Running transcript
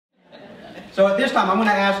So at this time, I'm going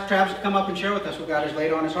to ask Travis to come up and share with us what God has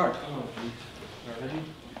laid on his heart.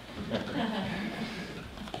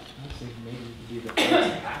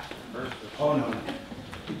 Oh, no.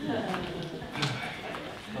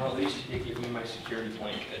 Well, at least you did give me my security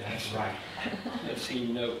blanket. That's right. I've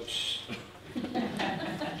seen notes.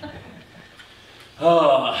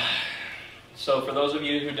 So for those of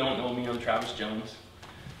you who don't know me, I'm Travis Jones.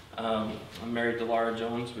 I'm married to Laura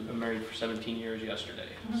Jones. We've been married for 17 years yesterday.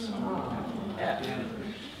 So, yeah.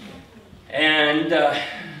 And,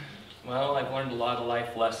 well, I've learned a lot of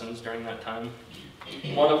life lessons during that time.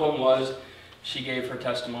 One of them was she gave her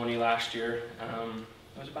testimony last year.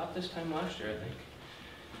 It was about this time last year, I think.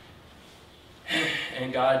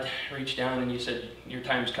 And God reached down and He said, "Your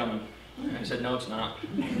time's coming." And I said, "No, it's not."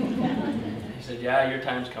 He said, "Yeah, your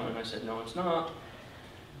time's coming." I said, "No, it's not."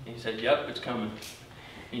 And He said, "Yep, it's coming."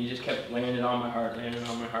 And He just kept laying it on my heart, laying it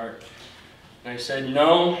on my heart. And I said,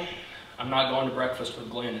 "No, I'm not going to breakfast with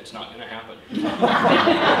Glenn. It's not going to happen."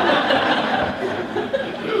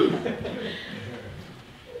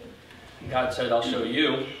 God said, "I'll show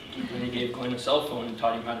you." And He gave Glenn a cell phone and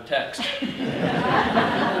taught him how to text.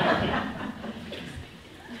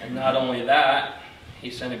 And not only that, He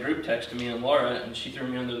sent a group text to me and Laura, and she threw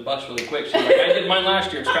me under the bus really quick. She's like, "I did mine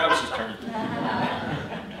last year. It's Travis's turn."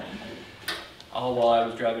 All while I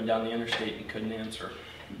was driving down the interstate and couldn't answer.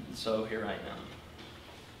 So here I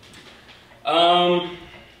am.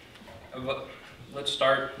 Let's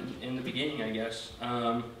start in the beginning, I guess.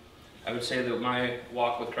 I would say that my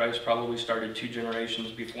walk with Christ probably started 2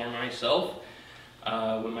 generations before myself,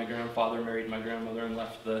 when my grandfather married my grandmother and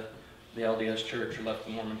left the LDS church, or left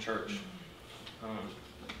the Mormon church.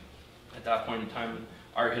 At that point in time,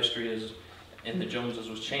 our history in the Joneses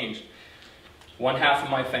was changed. One half of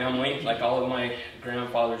my family, like all of my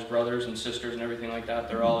grandfather's brothers and sisters and everything like that,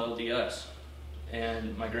 they're all LDS.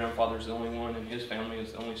 And my grandfather's the only one, and his family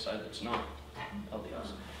is the only side that's not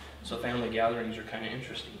LDS. So family gatherings are kind of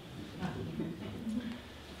interesting.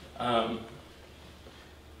 And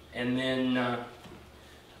then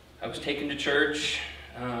I was taken to church,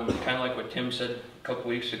 kind of like what Tim said a couple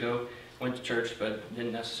weeks ago. Went to church, but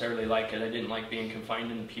didn't necessarily like it. I didn't like being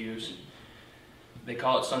confined in the pews. They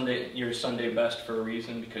call it your Sunday best for a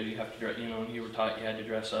reason, because you have to, you were taught you had to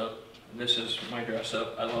dress up. This is my dress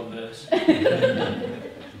up. I love this.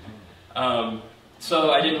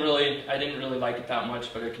 So I didn't really like it that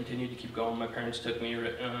much, but I continued to keep going. My parents took me,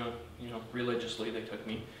 religiously they took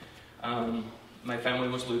me. My family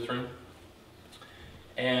was Lutheran,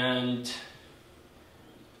 and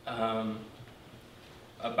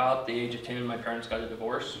about the age of 10, my parents got a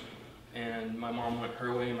divorce, and my mom went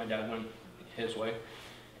her way, and my dad went his way,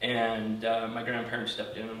 and my grandparents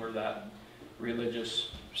stepped in and were that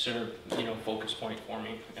religious center, focus point for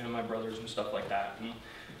me and my brothers and stuff like that. And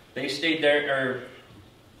they stayed there, or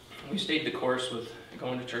we stayed the course with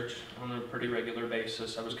going to church on a pretty regular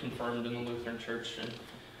basis. I was confirmed in the Lutheran church in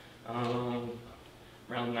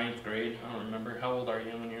around 9th grade. I don't remember. How old are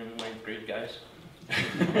you when you're in 9th grade, guys?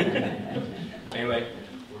 Anyway,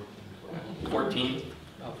 14.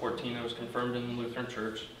 About 14, I was confirmed in the Lutheran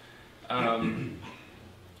church.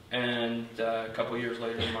 And a couple years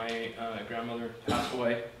later, my grandmother passed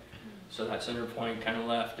away. So that center point kind of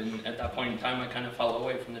left. And at that point in time, I kind of fell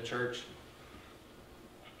away from the church.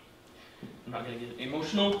 I'm not going to get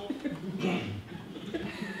emotional. I'm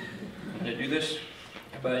going to do this.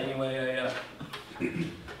 But anyway,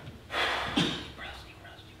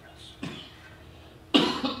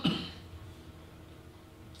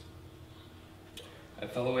 I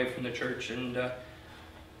fell away from the church and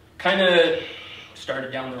kind of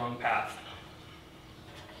started down the wrong path.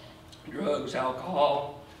 Drugs,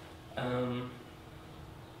 alcohol.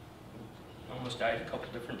 Almost died a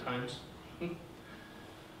couple different times.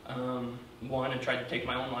 One, I tried to take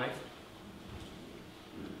my own life.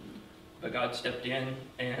 But God stepped in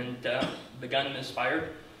and the gun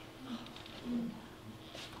misfired.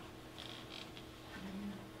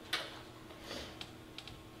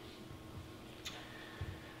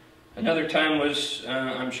 Another time was,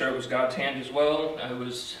 I'm sure it was God's hand as well. I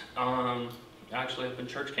was actually up in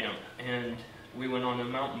church camp, and we went on a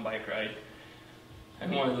mountain bike ride.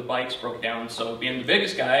 And one of the bikes broke down, so being the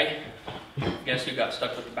biggest guy, guess who got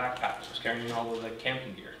stuck with the backpack? Was carrying all of the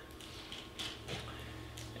camping gear.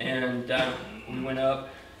 And we went up,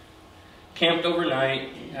 camped overnight,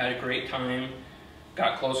 had a great time,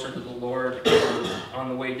 got closer to the Lord. On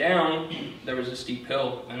the way down, there was a steep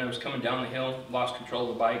hill, and I was coming down the hill, lost control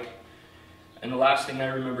of the bike. And the last thing I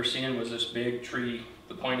remember seeing was this big tree,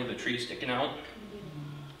 the point of the tree sticking out.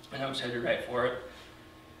 And I was headed right for it.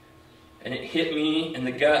 And it hit me in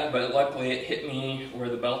the gut, but luckily it hit me where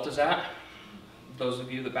the belt is at. those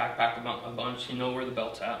of you that backpack a bunch, you know where the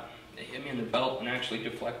belt's at. They hit me in the belt and actually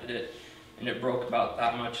deflected it, and it broke about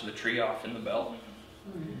that much of the tree off in the belt.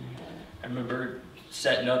 I remember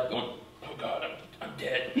setting up going, oh God, I'm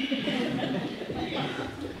dead. And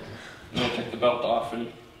I took the belt off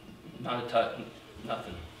and not a touch,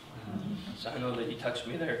 nothing. So I know that he touched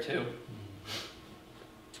me there too.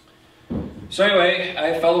 So anyway,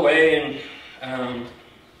 I fell away and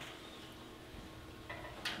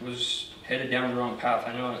was headed down the wrong path.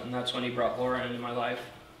 I know it, and that's when he brought Laura into my life,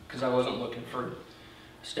 because I wasn't looking for a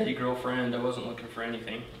steady girlfriend. I wasn't looking for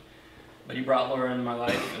anything. But he brought Laura into my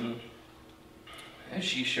life, and as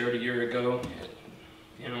she shared a year ago,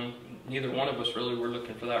 you know, neither one of us really were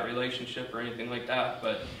looking for that relationship or anything like that,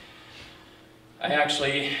 but I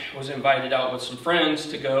actually was invited out with some friends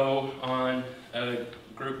to go on a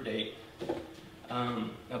group date.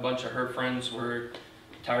 A bunch of her friends were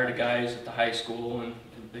tired of guys at the high school, and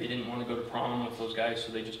they didn't want to go to prom with those guys,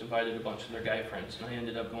 so they just invited a bunch of their guy friends. And I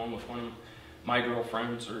ended up going with one of my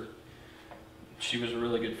girlfriends, or she was a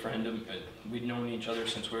really good friend of, we'd known each other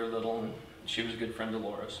since we were little, and she was a good friend of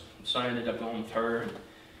Laura's. So I ended up going with her, and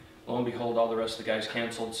lo and behold, all the rest of the guys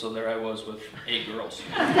canceled, so there I was with 8 girls.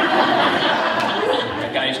 A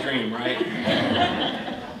guy's dream, right?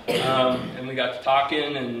 And we got to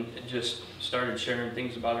talking, and just started sharing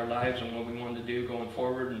things about our lives and what we wanted to do going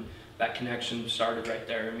forward, and that connection started right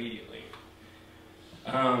there immediately.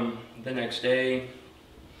 The next day,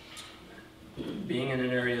 being in an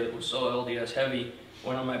area that was so LDS heavy,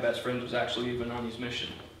 one of my best friends was actually even on his mission.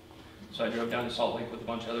 So I drove down to Salt Lake with a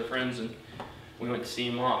bunch of other friends, and we went to see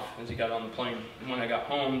him off as he got on the plane. And when I got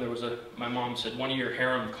home, there was my mom said, one of your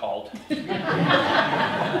harem called.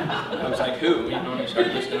 I was like, who? You know, and I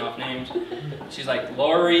started listing off names. She's like,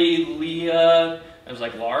 Lori, Leah. I was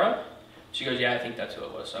like, Laura? She goes, yeah, I think that's who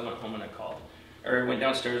it was. So I went home and I called. Or I went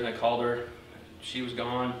downstairs and I called her. She was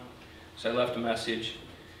gone. So I left a message.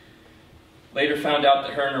 Later found out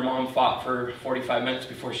that her and her mom fought for 45 minutes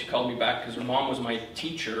before she called me back, because her mom was my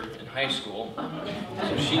teacher in high school.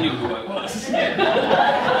 So she knew who I was.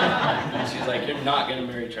 And she's like, you're not going to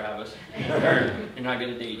marry Travis. Or you're not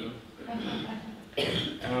going to date him.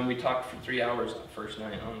 And we talked for 3 hours that first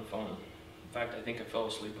night on the phone. In fact, I think I fell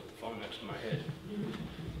asleep with the phone next to my head.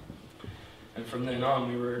 And from then on,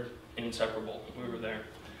 we were inseparable. We were there.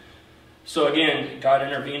 So again, God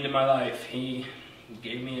intervened in my life. He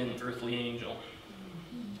gave me an earthly angel.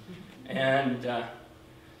 And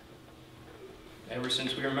ever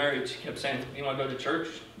since we were married, she kept saying, you want to go to church?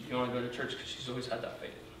 You want to go to church? Because she's always had that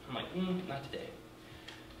faith. I'm like, not today.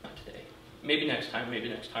 Not today. Maybe next time, maybe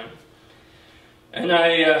next time. And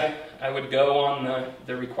I would go on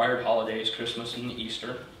the required holidays, Christmas and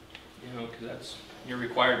Easter, you know, because you're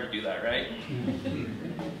required to do that, right?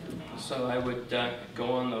 So I would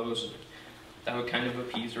go on those. That would kind of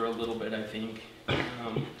appease her a little bit, I think.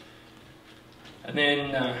 And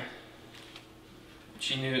then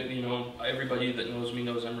she knew, you know, everybody that knows me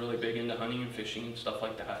knows I'm really big into hunting and fishing and stuff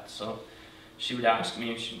like that. So she would ask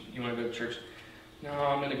me, you want to go to church? No,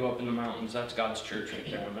 I'm going to go up in the mountains. That's God's church right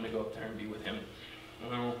there. I'm going to go up there and be with him.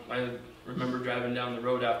 Well, I remember driving down the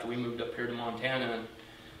road after we moved up here to Montana, and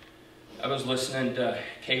I was listening to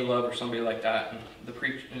Caleb or somebody like that, and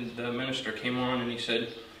the minister came on and he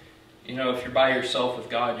said, you know, if you're by yourself with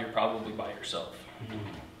God, you're probably by yourself. I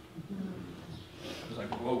was like,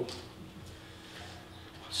 whoa.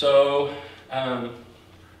 So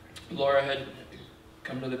Laura had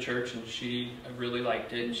come to the church, and she really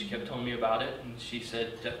liked it, and she kept telling me about it, and she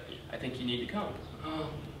said, I think you need to come. Oh,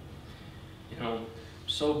 you know, I'm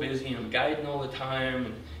so busy, I'm guiding all the time,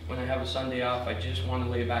 and when I have a Sunday off, I just want to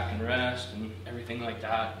lay back and rest and everything like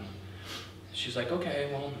that. And she's like, okay,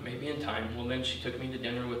 well, maybe in time. Well, then she took me to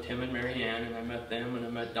dinner with Tim and Mary Ann, and I met them, and I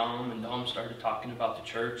met Dom, and Dom started talking about the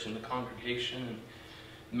church and the congregation and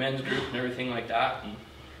the men's group and everything like that. And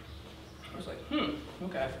I was like,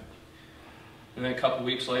 okay. And then a couple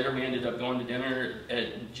weeks later, we ended up going to dinner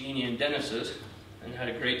at Jeannie and Dennis's and had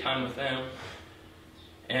a great time with them.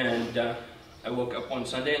 And I woke up one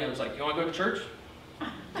Sunday and I was like, you want to go to church?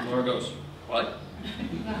 And Laura goes, what?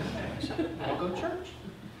 I said, I want to go to church.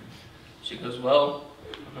 She goes, well,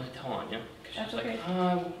 I'm going to tell on you. Because she's like,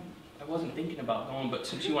 I wasn't thinking about going, but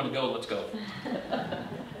since you want to go, let's go. I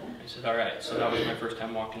said, all right. So that was my first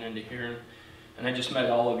time walking into here. And I just met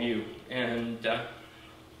all of you. And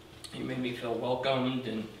you made me feel welcomed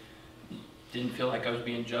and didn't feel like I was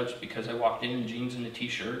being judged because I walked in jeans and a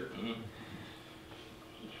t-shirt. And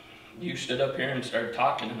you stood up here and started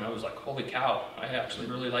talking, and I was like, holy cow, I actually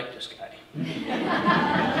really like this guy. Holy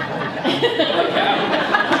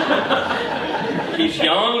cow. He's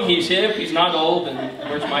young, he's hip, he's not old, and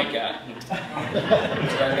where's Mike at? So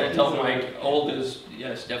I'm going to tell Mike, old is,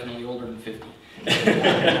 yes, definitely older than 50.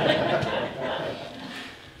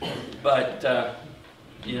 But,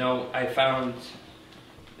 you know, I found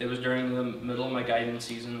it was during the middle of my guidance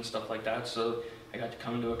season and stuff like that, so I got to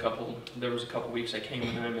come to there was a couple weeks I came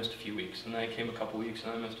and then I missed a few weeks, and then I came a couple weeks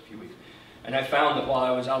and I missed a few weeks. And I found that while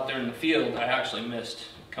I was out there in the field, I actually missed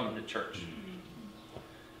coming to church.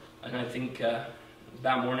 And I think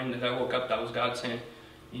that morning that I woke up, that was God saying,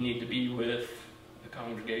 you need to be with the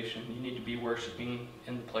congregation. You need to be worshiping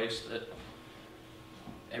in the place that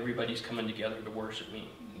everybody's coming together to worship me.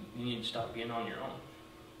 You need to stop being on your own.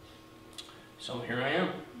 So here I am.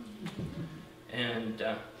 And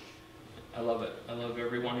I love it. I love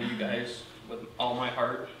every one of you guys with all my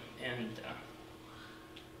heart. And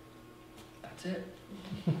that's it.